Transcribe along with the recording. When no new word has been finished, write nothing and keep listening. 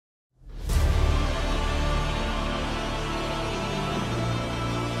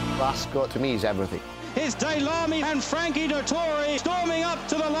Ascot, to me, is everything. It's Delamy and Frankie Dettori storming up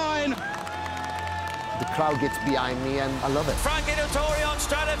to the line. The crowd gets behind me and I love it. Frankie Dettori on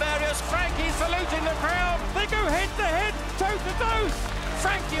Stradivarius. Frankie saluting the crowd. They go head to head, toe to toe.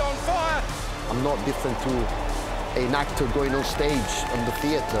 Frankie on fire. I'm not different to an actor going on stage in the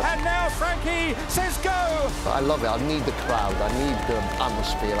theatre. And now Frankie says go. I love it. I need the crowd. I need the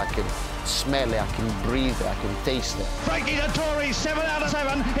atmosphere. I can smell it. I can breathe it. I can taste it. Frankie Dettori, 7 out of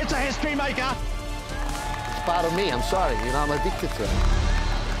 7. It's a history maker. It's part of me. I'm sorry. You know, I'm addicted to it.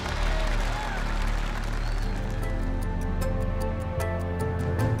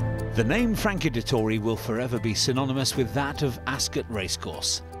 The name Frankie Dettori will forever be synonymous with that of Ascot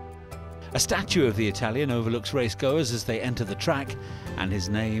Racecourse. A statue of the Italian overlooks racegoers as they enter the track, and his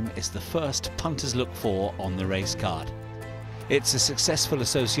name is the first punters look for on the race card. It's a successful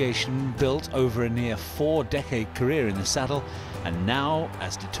association built over a near 4-decade career in the saddle, and now,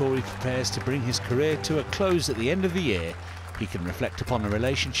 as Dettori prepares to bring his career to a close at the end of the year, he can reflect upon a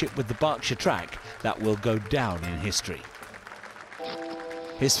relationship with the Berkshire track that will go down in history.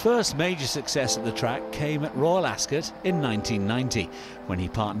 His first major success at the track came at Royal Ascot in 1990, when he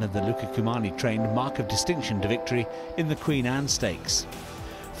partnered the Luca Cumani-trained Mark of Distinction to victory in the Queen Anne Stakes.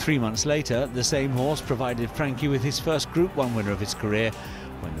 3 months later, the same horse provided Frankie with his first Group 1 winner of his career,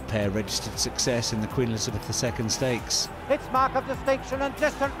 when the pair registered success in the Queen Elizabeth II Stakes. It's Mark of Distinction and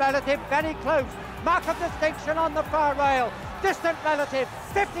Distant Relative very close. Mark of Distinction on the far rail. Distant Relative,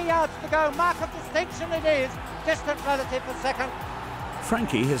 50 yards to go. Mark of Distinction it is. Distant Relative for second.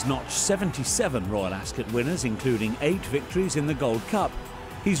 Frankie has notched 77 Royal Ascot winners, including 8 victories in the Gold Cup.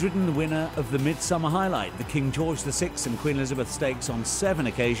 He's ridden the winner of the Midsummer Highlight, the King George VI and Queen Elizabeth Stakes on 7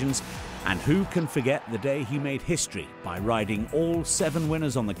 occasions, and who can forget the day he made history by riding all 7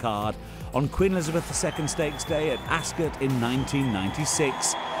 winners on the card on Queen Elizabeth II Stakes Day at Ascot in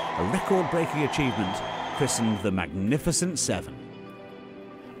 1996, a record-breaking achievement christened the Magnificent Seven.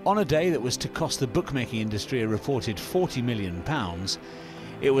 On a day that was to cost the bookmaking industry a reported £40 million,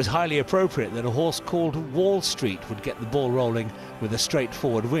 it was highly appropriate that a horse called Wall Street would get the ball rolling with a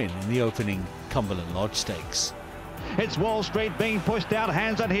straightforward win in the opening Cumberland Lodge Stakes. It's Wall Street being pushed out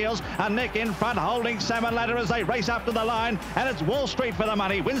hands and heels, and Nick in front holding Salmon Ladder as they race up to the line, and it's Wall Street for the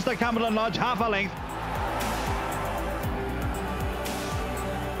money, wins the Cumberland Lodge half a length.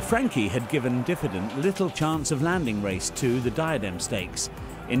 Frankie had given Diffident little chance of landing race 2, the Diadem Stakes.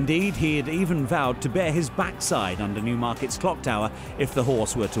 Indeed, he had even vowed to bare his backside under Newmarket's clock tower if the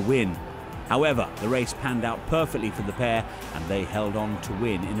horse were to win. However, the race panned out perfectly for the pair, and they held on to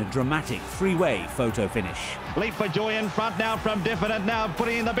win in a dramatic 3-way photo finish. Leap for Joy in front now from Diffident, now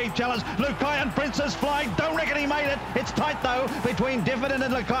putting in the big challenge. Lucayan Prince is flying, don't reckon he made it. It's tight though between Diffident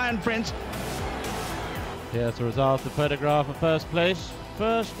and Lucayan Prince. Here's the result, the photograph of first place.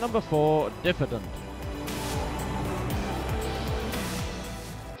 First, number 4, Diffident.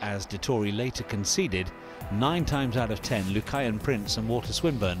 As Dettori later conceded, 9 times out of 10, Lucayan Prince and Walter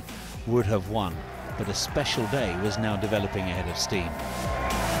Swinburne would have won, but a special day was now developing ahead of steam.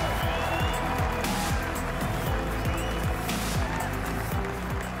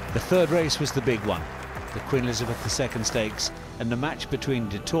 The third race was the big one, the Queen Elizabeth II Stakes, and a match between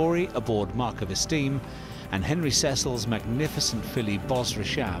Dettori aboard Mark of Esteem and Henry Cecil's magnificent filly Bosra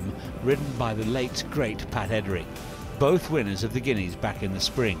Sham, ridden by the late great Pat Eddery, both winners of the Guineas back in the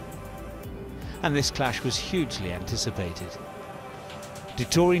spring. And this clash was hugely anticipated.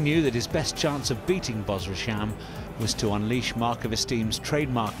 Dettori knew that his best chance of beating Bosra Sham was to unleash Mark of Esteem's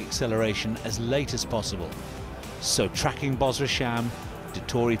trademark acceleration as late as possible. So tracking Bosra Sham,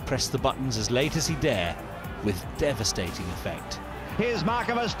 Dettori pressed the buttons as late as he dare, with devastating effect. Here's Mark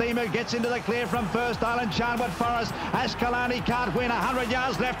of Esteem who gets into the clear from first island. Charnwood Forest. Ascalani can't win. 100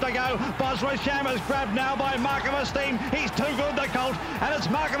 yards left to go. Bosra Sham is grabbed now by Mark of Esteem. He's too good, the colt. And it's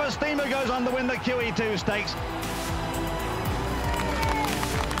Mark of Esteem who goes on to win the QE2 Stakes.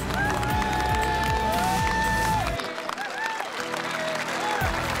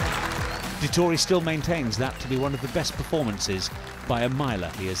 Dettori still maintains that to be one of the best performances by a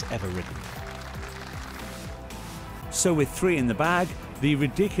miler he has ever ridden. So with 3 in the bag, the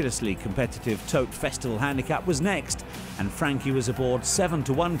ridiculously competitive Tote Festival Handicap was next, and Frankie was aboard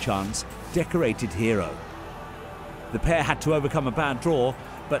 7-1 chance Decorated Hero. The pair had to overcome a bad draw,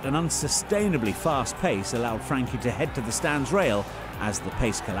 but an unsustainably fast pace allowed Frankie to head to the stands rail as the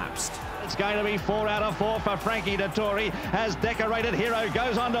pace collapsed. It's going to be 4 out of 4 for Frankie Dettori as Decorated Hero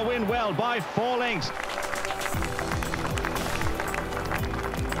goes on to win well by 4 lengths.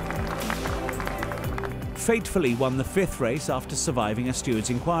 Fatefully won the 5th race after surviving a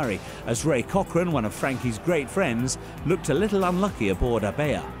steward's inquiry, as Ray Cochrane, one of Frankie's great friends, looked a little unlucky aboard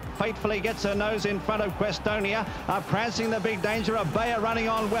Abea. Faithfully gets her nose in front of Questonia. Prancing the big danger of Bayer running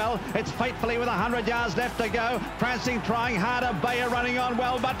on well. It's Faithfully with 100 yards left to go. Prancing trying harder. Bayer running on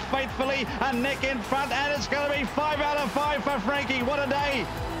well, but Faithfully a neck in front, and it's going to be 5 out of 5 for Frankie. What a day!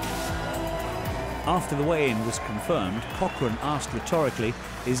 After the weigh-in was confirmed, Cochrane asked rhetorically,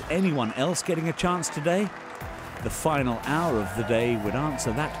 is anyone else getting a chance today? The final hour of the day would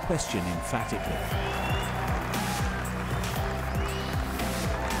answer that question emphatically.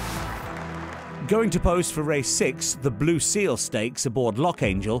 Going to post for race 6, the Blue Seal Stakes aboard Lock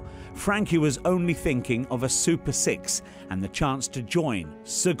Angel, Frankie was only thinking of a Super 6 and the chance to join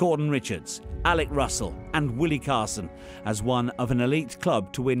Sir Gordon Richards, Alec Russell and Willie Carson as one of an elite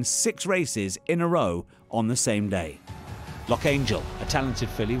club to win 6 races in a row on the same day. Lock Angel, a talented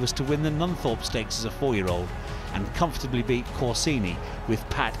filly, was to win the Nunthorpe Stakes as a 4-year-old and comfortably beat Corsini, with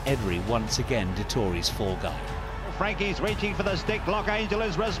Pat Eddery once again Dettori's fall guy. Frankie's reaching for the stick. Lock Angel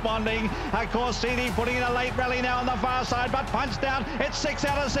is responding. Corsini putting in a late rally now on the far side, but punched down. It's 6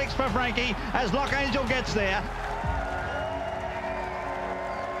 out of 6 for Frankie as Lock Angel gets there.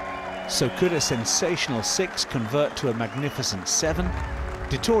 So could a sensational 6 convert to a magnificent 7?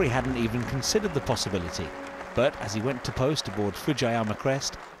 Dettori hadn't even considered the possibility. But as he went to post aboard Fujiyama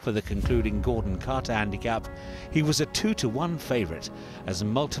Crest for the concluding Gordon Carter handicap, he was a 2-to-1 favourite, as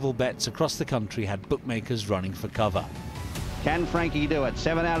multiple bets across the country had bookmakers running for cover. Can Frankie do it?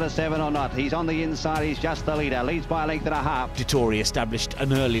 7 out of 7 or not? He's on the inside, he's just the leader, leads by a length and a half. Dettori established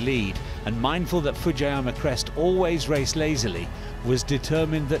an early lead, and mindful that Fujiyama Crest always raced lazily, was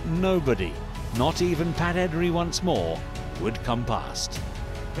determined that nobody, not even Pat Eddery once more, would come past.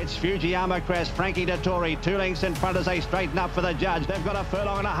 It's Fujiyama Crest, Frankie Dettori, 2 lengths in front as they straighten up for the judge. They've got a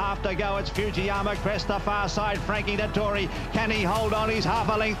furlong and a half to go. It's Fujiyama Crest, the far side, Frankie Dettori. Can he hold on? He's half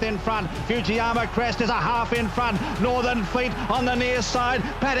a length in front. Fujiyama Crest is a half in front. Northern Fleet on the near side.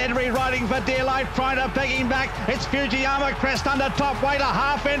 Pat Eddery riding for dear life, trying to peg him back. It's Fujiyama Crest under top weight, a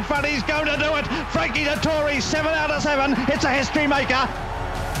half in front. He's going to do it. Frankie Dettori, 7 out of 7. It's a history maker.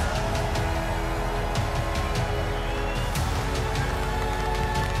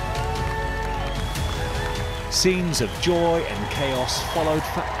 Scenes of joy and chaos followed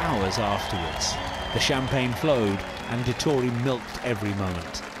for hours afterwards. The champagne flowed and Dettori milked every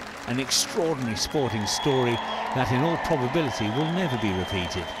moment. An extraordinary sporting story that in all probability will never be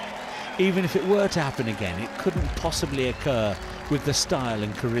repeated. Even if it were to happen again, it couldn't possibly occur with the style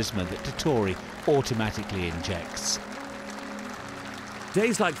and charisma that Dettori automatically injects.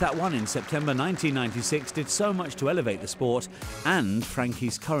 Days like that one in September 1996 did so much to elevate the sport and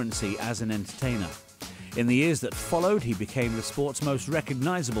Frankie's currency as an entertainer. In the years that followed, he became the sport's most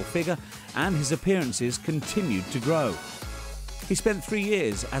recognisable figure, and his appearances continued to grow. He spent 3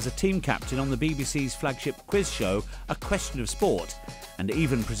 years as a team captain on the BBC's flagship quiz show, A Question of Sport, and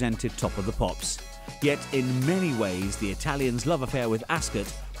even presented Top of the Pops. Yet in many ways, the Italian's love affair with Ascot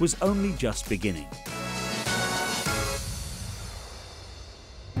was only just beginning.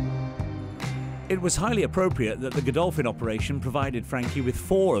 It was highly appropriate that the Godolphin operation provided Frankie with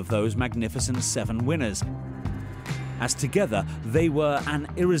 4 of those magnificent 7 winners, as together they were an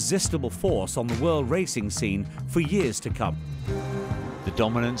irresistible force on the world racing scene for years to come. The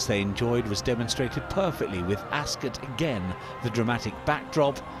dominance they enjoyed was demonstrated perfectly with Ascot again, the dramatic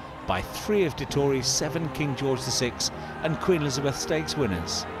backdrop, by 3 of Dettori's 7 King George VI and Queen Elizabeth Stakes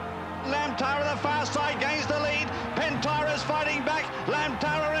winners. Lamtara the far side gains the lead. Pentire is fighting back.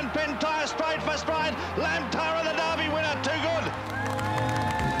 Lamtara and Pentire stride for stride. Lamtara the Derby winner, too good.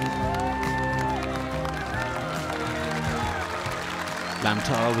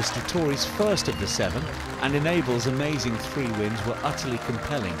 Lamtara was Dettori's first of the 7, and Enable's amazing 3 wins were utterly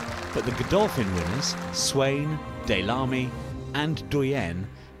compelling, but the Godolphin winners, Swain, Delamy and Doyen,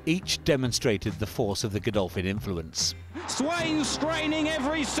 each demonstrated the force of the Godolphin influence. Swain straining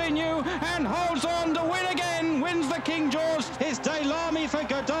every sinew and holds on to win again, wins the King George. It's Delamy for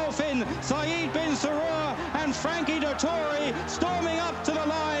Godolphin, Saeed bin Sarur and Frankie Dettori storming up to the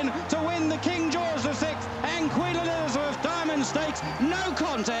line to win the King George VI and Queen Elizabeth Diamond Stakes. No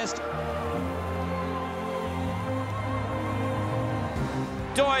contest.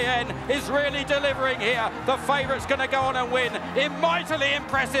 Doyen is really delivering here. The favourite's going to go on and win in mightily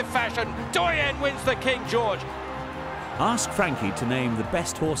impressive fashion. Doyen wins the King George. Ask Frankie to name the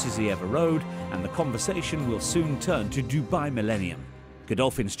best horses he ever rode, and the conversation will soon turn to Dubai Millennium.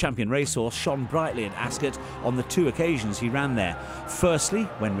 Godolphin's champion racehorse shone brightly at Ascot on the 2 occasions he ran there. Firstly,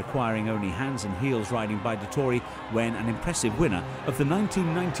 when requiring only hands and heels riding by Dettori, when an impressive winner of the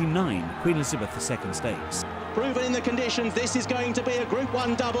 1999 Queen Elizabeth II Stakes. Proven in the conditions, this is going to be a Group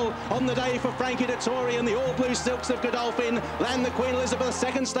 1 double on the day for Frankie Dettori, and the all-blue silks of Godolphin land the Queen Elizabeth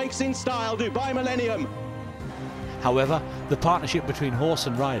II Stakes in style, Dubai Millennium. However, the partnership between horse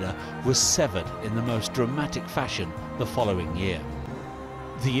and rider was severed in the most dramatic fashion the following year.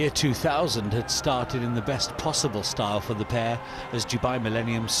 The year 2000 had started in the best possible style for the pair as Dubai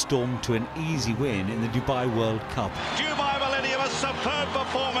Millennium stormed to an easy win in the Dubai World Cup. Dubai Millennium, a superb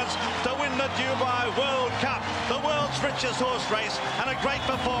performance to win the Dubai World Cup, the world's richest horse race, and a great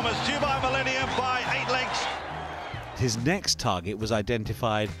performance. Dubai Millennium by 8 lengths. His next target was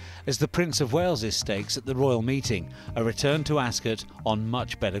identified as the Prince of Wales's Stakes at the Royal Meeting, a return to Ascot on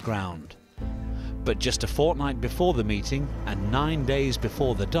much better ground. But just a fortnight before the meeting and 9 days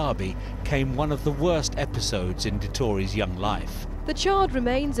before the Derby came one of the worst episodes in Dettori's young life. The charred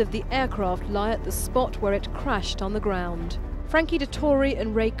remains of the aircraft lie at the spot where it crashed on the ground. Frankie Dettori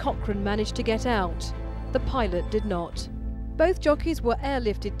and Ray Cochrane managed to get out. The pilot did not. Both jockeys were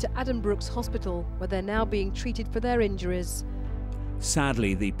airlifted to Addenbrooke's Hospital, where they're now being treated for their injuries.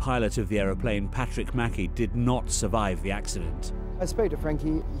 Sadly, the pilot of the aeroplane, Patrick Mackey, did not survive the accident. I spoke to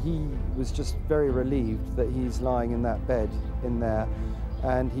Frankie. He was just very relieved that he's lying in that bed in there,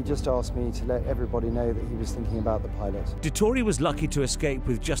 and he just asked me to let everybody know that he was thinking about the pilot. Dettori was lucky to escape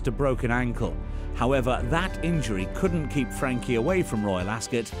with just a broken ankle. However, that injury couldn't keep Frankie away from Royal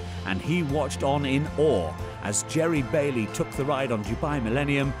Ascot, and he watched on in awe as Jerry Bailey took the ride on Dubai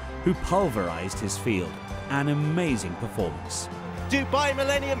Millennium, who pulverised his field. An amazing performance. Dubai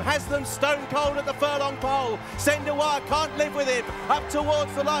Millennium has them stone cold at the furlong pole. Sendawar can't live with him. Up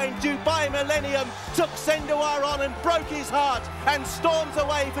towards the line, Dubai Millennium took Sendawar on and broke his heart and storms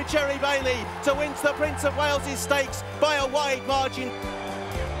away for Jerry Bailey to win the Prince of Wales's Stakes by a wide margin.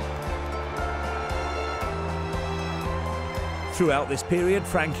 Throughout this period,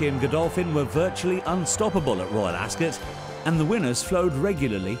 Frankie and Godolphin were virtually unstoppable at Royal Ascot, and the winners flowed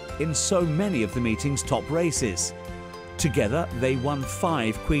regularly in so many of the meeting's top races. Together, they won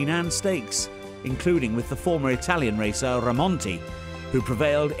 5 Queen Anne Stakes, including with the former Italian racer Ramonti, who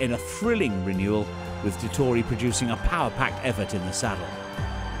prevailed in a thrilling renewal, with Dettori producing a power-packed effort in the saddle.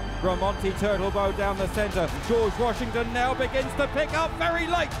 Ramonti turtle bow down the centre. George Washington now begins to pick up very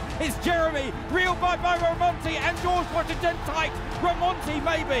late. It's Jeremy, reeled by Ramonti, and George Washington tight. Ramonti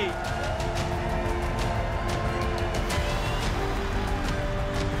maybe.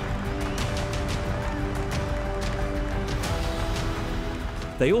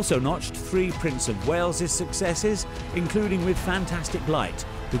 They also notched 3 Prince of Wales's successes, including with Fantastic Light,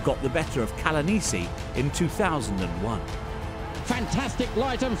 who got the better of Calanisi in 2001. Fantastic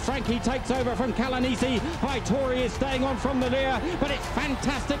Light, and Frankie takes over from Calanisi. Vittori is staying on from the rear, but it's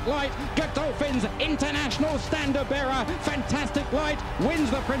Fantastic Light, Godolphin's international standard bearer. Fantastic Light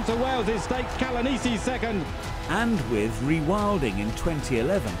wins the Prince of Wales's Stakes, Calanisi second. And with Rewilding in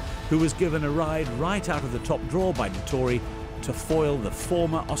 2011, who was given a ride right out of the top draw by Dettori to foil the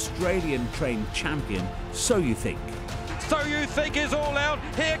former Australian-trained champion, So You Think. So You Think is all out.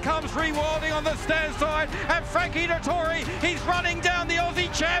 Here comes Rewilding on the stand side, and Frankie Dettori, he's running down the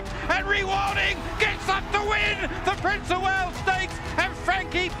Aussie champ, and Rewilding gets up to win the Prince of Wales Stakes, and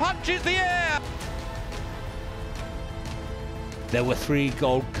Frankie punches the air. There were 3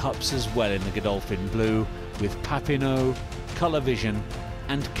 Gold Cups as well in the Godolphin Blue, with Papineau, Colour Vision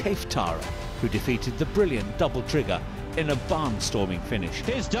and Kaiftara, who defeated the brilliant Double Trigger in a barnstorming finish.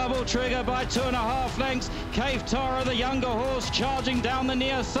 His Double Trigger by 2.5 lengths. Kaiftara, the younger horse, charging down the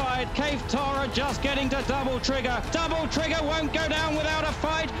near side. Kaiftara just getting to Double Trigger. Double Trigger won't go down without a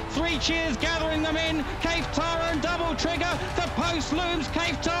fight. 3 cheers gathering them in. Kaiftara and Double Trigger. The post looms.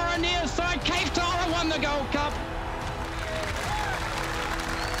 Kaiftara near side. Kaiftara won the Gold Cup.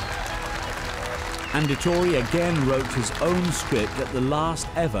 And Dettori again wrote his own script at the last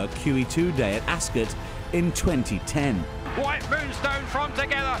ever QE2 day at Ascot in 2010. White Moonstone from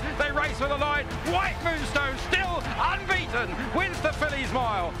together. They race for the line. White Moonstone still unbeaten. Wins the Fillies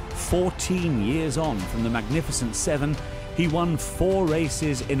Mile. 14 years on from the Magnificent 7, he won 4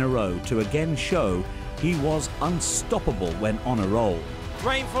 races in a row to again show he was unstoppable when on a roll.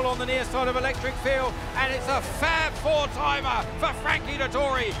 Rainfall on the near side of Electric Field, and it's a fab 4-timer for Frankie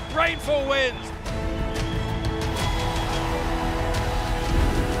Dettori. Rainfall wins.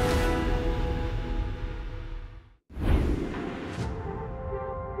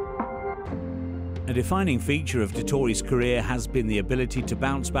 A defining feature of Dettori's career has been the ability to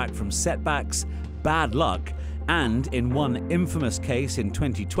bounce back from setbacks, bad luck, and, in one infamous case in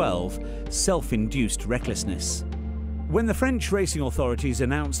 2012, self-induced recklessness. When the French racing authorities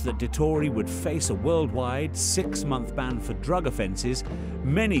announced that Dettori would face a worldwide 6-month ban for drug offences,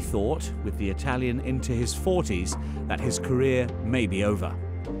 many thought, with the Italian into his 40s, that his career may be over.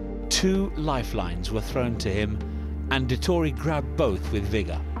 2 lifelines were thrown to him, and Dettori grabbed both with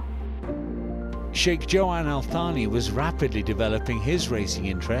vigour. Sheikh Johan Al Thani was rapidly developing his racing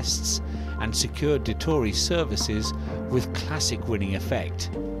interests and secured Dettori's services with classic winning effect.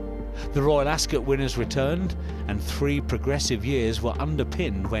 The Royal Ascot winners returned, and 3 progressive years were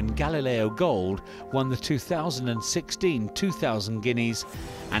underpinned when Galileo Gold won the 2016 2000 Guineas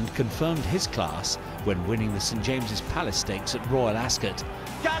and confirmed his class when winning the St James's Palace Stakes at Royal Ascot.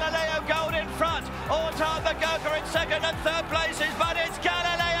 Galileo Gold in front, all time the Gurkha in second and third places, but it's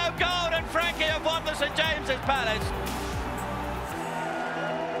Galileo Gold and Frankie have won the St James's Palace.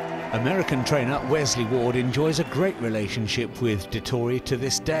 American trainer Wesley Ward enjoys a great relationship with Dettori to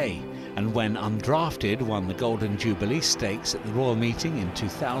this day, and when undrafted won the Golden Jubilee Stakes at the Royal Meeting in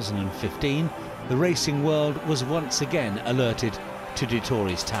 2015, the racing world was once again alerted to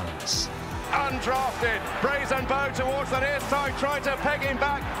Dettori's talents. Undrafted, brazen bow towards the near side, tried to peg him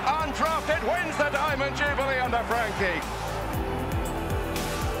back. Undrafted wins the Diamond Jubilee under Frankie.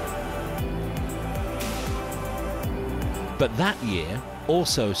 But that year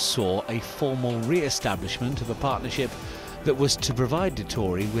also saw a formal re-establishment of a partnership that was to provide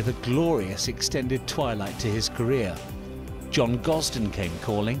Dettori with a glorious extended twilight to his career. John Gosden came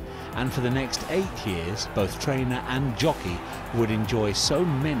calling, and for the next 8 years, both trainer and jockey would enjoy so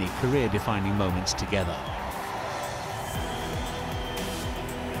many career-defining moments together.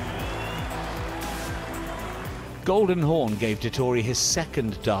 Golden Horn gave Dettori his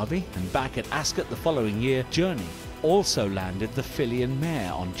second derby, and back at Ascot the following year, Journey also landed the filly and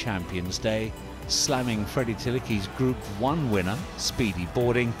mare on Champions Day, slamming Freddie Tillicky's Group 1 winner, Speedy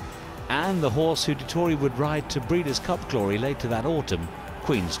Boarding, and the horse who Dettori would ride to Breeders' Cup glory later that autumn,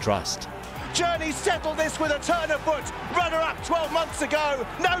 Queen's Trust. Journey settled this with a turn of foot. Runner-up 12 months ago.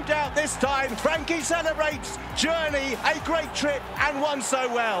 No doubt this time Frankie celebrates. Journey, a great trip and won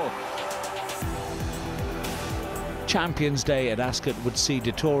so well. Champions Day at Ascot would see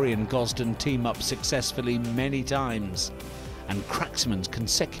Dettori and Gosden team up successfully many times, and Cracksman's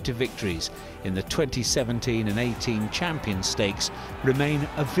consecutive victories in the 2017 and 18 Champions Stakes remain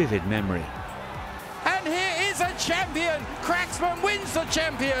a vivid memory. And here is a champion! Cracksman wins the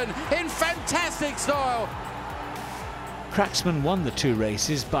champion in fantastic style. Cracksman won the 2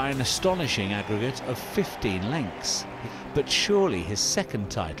 races by an astonishing aggregate of 15 lengths, but surely his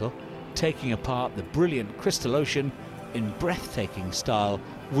second title, taking apart the brilliant Crystal Ocean in breathtaking style,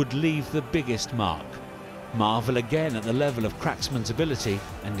 would leave the biggest mark. Marvel again at the level of Cracksman's ability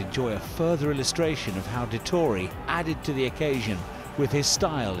and enjoy a further illustration of how Dettori added to the occasion with his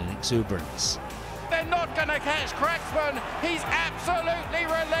style and exuberance. They're not going to catch Cracksman. He's absolutely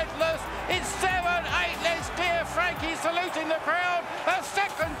relentless. It's 7, 8 lengths clear. Frankie saluting the crowd. A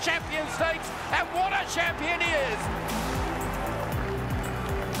second champion stakes, and what a champion he is.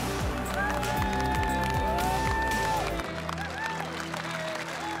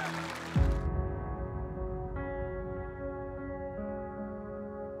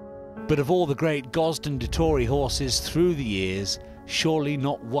 But of all the great Gosden Dettori horses through the years, surely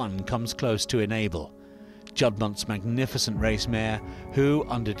not one comes close to Enable. Juddmont's magnificent race mare, who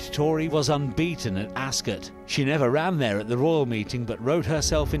under Dettori was unbeaten at Ascot. She never ran there at the Royal Meeting, but rode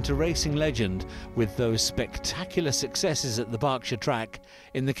herself into racing legend with those spectacular successes at the Berkshire track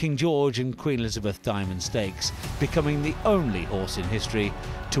in the King George and Queen Elizabeth Diamond Stakes, becoming the only horse in history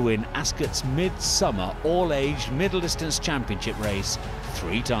to win Ascot's Midsummer All-Aged Middle Distance Championship race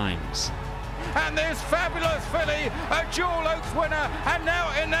 3 times. And this fabulous filly, a Dual Oaks winner, and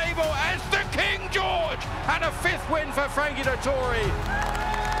now Enable as the King George, and a 5th win for Frankie Dettori.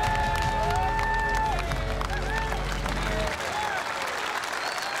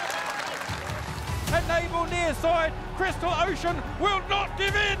 Enable near side, Crystal Ocean will not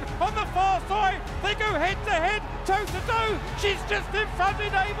give in on the far side. They go head to head, toe to toe. She's just in front of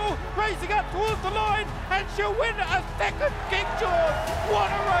Enable, racing up towards the line, and she'll win a 2nd King George. What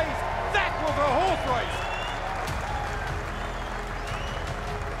a race! That was a horse race.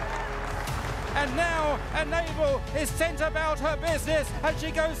 And now Enable is sent about her business, and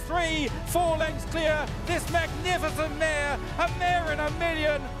she goes 3, 4 lengths clear. This magnificent mare, a mare in a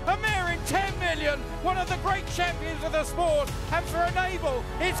million, a mare in 10 million, one of the great champions of the sport. And for Enable,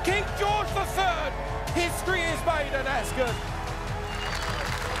 it's King George III. History is made at Ascot.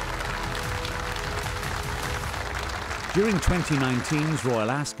 During 2019's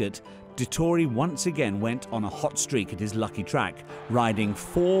Royal Ascot, Dettori once again went on a hot streak at his lucky track, riding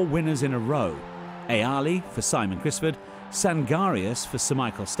 4 winners in a row. Eali for Simon Crisford, Sangarius for Sir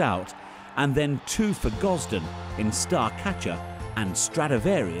Michael Stout, and then 2 for Gosden in Starcatcher and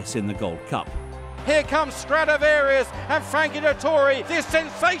Stradivarius in the Gold Cup. Here comes Stradivarius and Frankie Dettori, this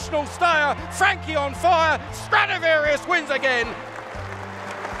sensational stayer. Frankie on fire, Stradivarius wins again.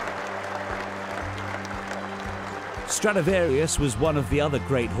 Stradivarius was one of the other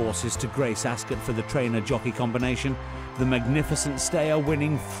great horses to grace Ascot for the trainer-jockey combination, the magnificent stayer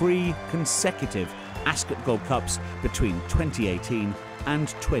winning 3 consecutive Ascot Gold Cups between 2018 and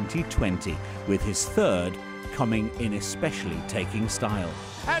 2020, with his 3rd coming in especially taking style.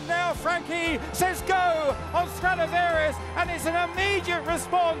 And now Frankie says go on Stradivarius, and it's an immediate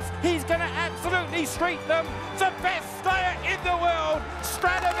response. He's going to absolutely streak them. The best stayer in the world,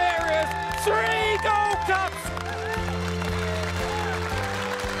 Stradivarius, 3 Gold Cups.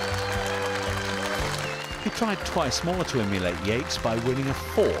 He tried twice more to emulate Yates by winning a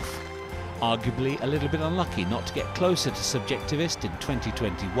 4th. Arguably a little bit unlucky not to get closer to Subjectivist in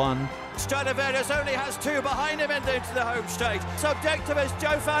 2021. Stradivarius only has 2 behind him into the home straight. Subjectivist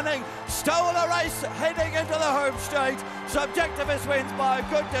Joe Fanning stole a race heading into the home straight. Subjectivist wins by a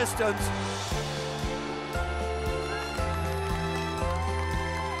good distance.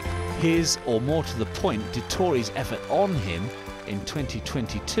 His, or more to the point, Dettori's effort on him in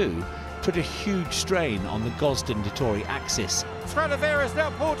 2022 put a huge strain on the Gosden-Dettori axis. Stradivarius now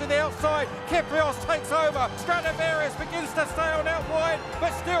pulled to the outside. Kyprios takes over. Stradivarius begins to stay on out wide,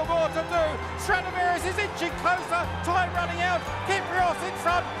 but still more to do. Stradivarius is inching closer. Time running out. Kyprios in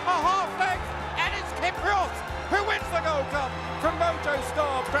front, a half length, and it's Kyprios who wins the Gold Cup from Mojo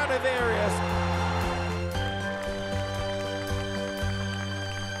Star Stradivarius.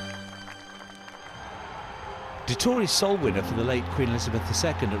 Dettori's sole winner for the late Queen Elizabeth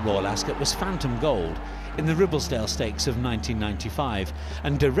II at Royal Ascot was Phantom Gold in the Ribblesdale Stakes of 1995,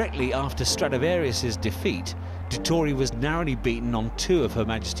 and directly after Stradivarius's defeat, Dettori was narrowly beaten on 2 of Her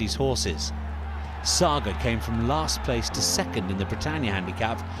Majesty's horses. Saga came from last place to 2nd in the Britannia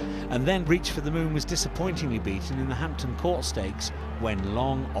handicap, and then Reach for the Moon was disappointingly beaten in the Hampton Court Stakes when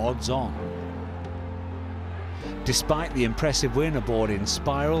long odds on. Despite the impressive win aboard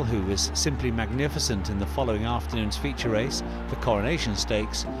Inspiral, who was simply magnificent in the following afternoon's feature race, the Coronation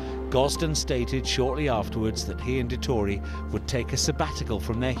Stakes, Gosden stated shortly afterwards that he and Dettori would take a sabbatical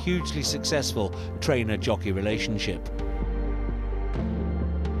from their hugely successful trainer-jockey relationship.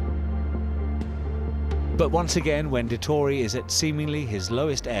 But once again, when Dettori is at seemingly his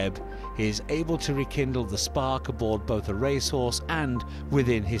lowest ebb, he is able to rekindle the spark aboard both a racehorse and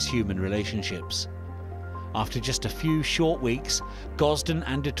within his human relationships. After just a few short weeks, Gosden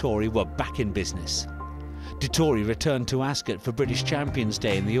and Dettori were back in business. Dettori returned to Ascot for British Champions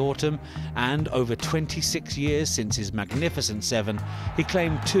Day in the autumn, and over 26 years since his magnificent 7, he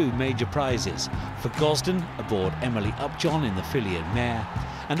claimed 2 major prizes, for Gosden aboard Emily Upjohn in the filly and mare,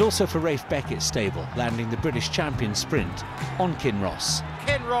 and also for Rafe Beckett's stable, landing the British Champion Sprint on Kinross.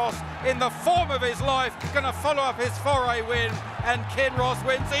 Kinross, in the form of his life, going to follow up his foray win, and Kinross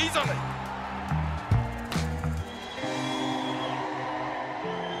wins easily.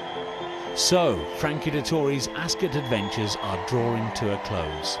 So, Frankie Dettori's Ascot adventures are drawing to a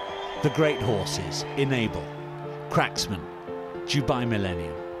close. The great horses, Enable, Cracksman, Dubai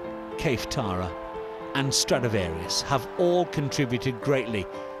Millennium, Cafe Tara and Stradivarius have all contributed greatly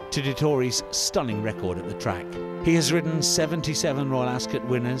to Dettori's stunning record at the track. He has ridden 77 Royal Ascot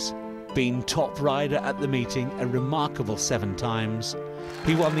winners, been top rider at the meeting a remarkable 7 times.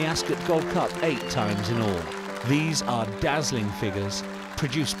 He won the Ascot Gold Cup 8 times in all. These are dazzling figures,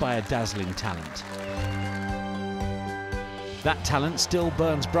 produced by a dazzling talent. That talent still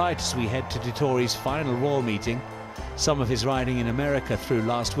burns bright as we head to Dettori's final Royal meeting. Some of his riding in America through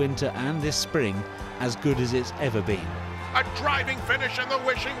last winter and this spring as good as it's ever been. A driving finish in the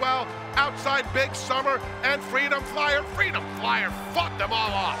wishing well, outside Big Summer and Freedom Flyer. Freedom Flyer fought them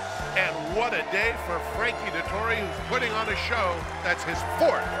all off. And what a day for Frankie Dettori, who's putting on a show. That's his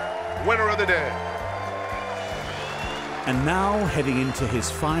 4th winner of the day. And now, heading into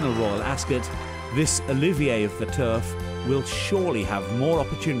his final Royal Ascot, this Olivier of the Turf will surely have more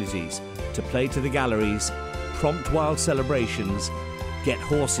opportunities to play to the galleries, prompt wild celebrations, get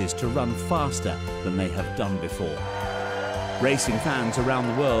horses to run faster than they have done before. Racing fans around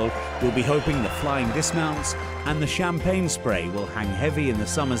the world will be hoping the flying dismounts and the champagne spray will hang heavy in the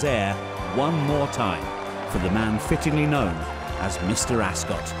summer's air one more time for the man fittingly known as Mr.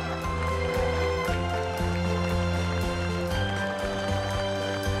 Ascot.